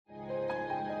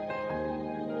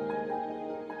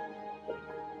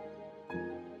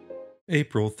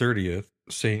April 30th,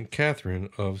 Saint Catherine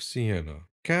of Siena.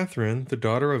 Catherine, the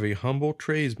daughter of a humble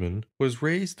tradesman, was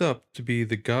raised up to be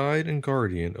the guide and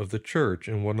guardian of the Church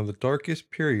in one of the darkest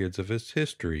periods of its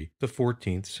history, the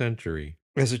 14th century.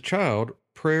 As a child,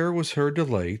 prayer was her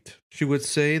delight. She would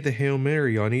say the Hail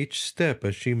Mary on each step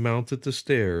as she mounted the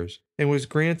stairs, and was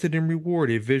granted in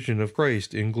reward a vision of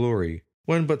Christ in glory.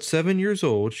 When but 7 years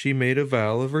old, she made a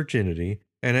vow of virginity,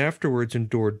 and afterwards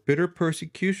endured bitter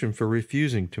persecution for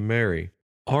refusing to marry.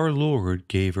 Our Lord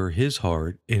gave her his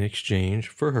heart in exchange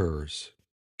for hers,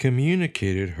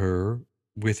 communicated her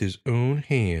with his own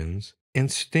hands,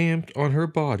 and stamped on her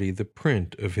body the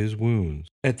print of his wounds.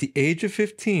 At the age of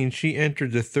 15, she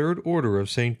entered the Third Order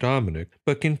of St. Dominic,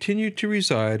 but continued to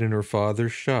reside in her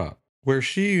father's shop, where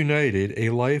she united a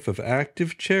life of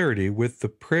active charity with the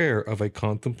prayer of a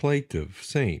contemplative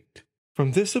saint.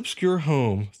 From this obscure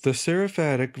home, the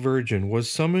Seraphic Virgin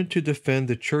was summoned to defend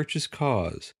the Church's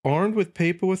cause. Armed with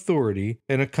papal authority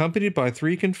and accompanied by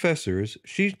 3 confessors,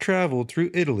 she traveled through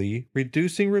Italy,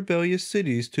 reducing rebellious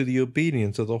cities to the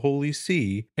obedience of the Holy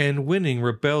See and winning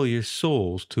rebellious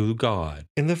souls to God.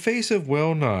 In the face of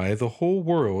well nigh the whole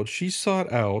world, she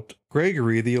sought out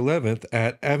Gregory XI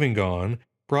at Avignon,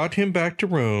 brought him back to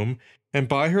Rome, and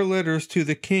by her letters to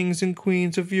the kings and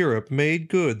queens of Europe made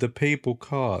good the papal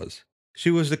cause. She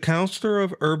was the counselor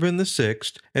of Urban VI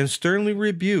and sternly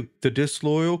rebuked the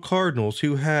disloyal cardinals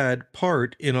who had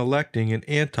part in electing an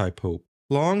anti-pope.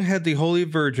 Long had the Holy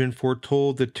Virgin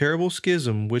foretold the terrible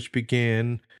schism which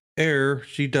began ere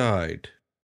she died.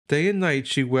 Day and night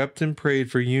she wept and prayed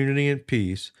for unity and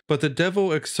peace, but the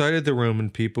devil excited the Roman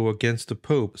people against the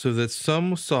pope so that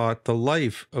some sought the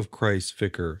life of Christ's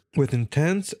vicar. With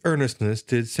intense earnestness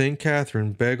did St.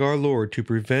 Catherine beg our Lord to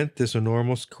prevent this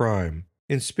enormous crime.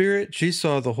 In spirit, she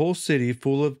saw the whole city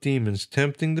full of demons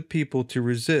tempting the people to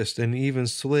resist and even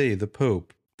slay the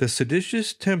Pope. The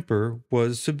seditious temper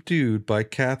was subdued by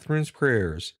Catherine's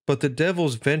prayers, but the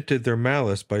devils vented their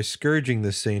malice by scourging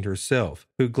the saint herself,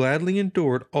 who gladly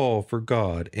endured all for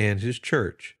God and his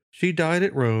Church. She died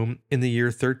at Rome in the year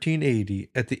 1380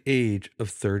 at the age of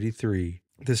 33.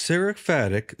 The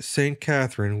Seraphic Saint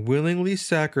Catherine willingly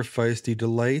sacrificed the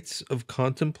delights of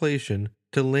contemplation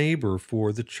to labor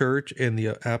for the Church and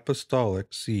the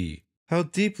Apostolic See. How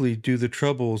deeply do the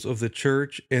troubles of the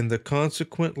Church and the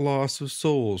consequent loss of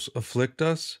souls afflict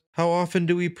us? How often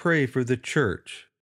do we pray for the Church?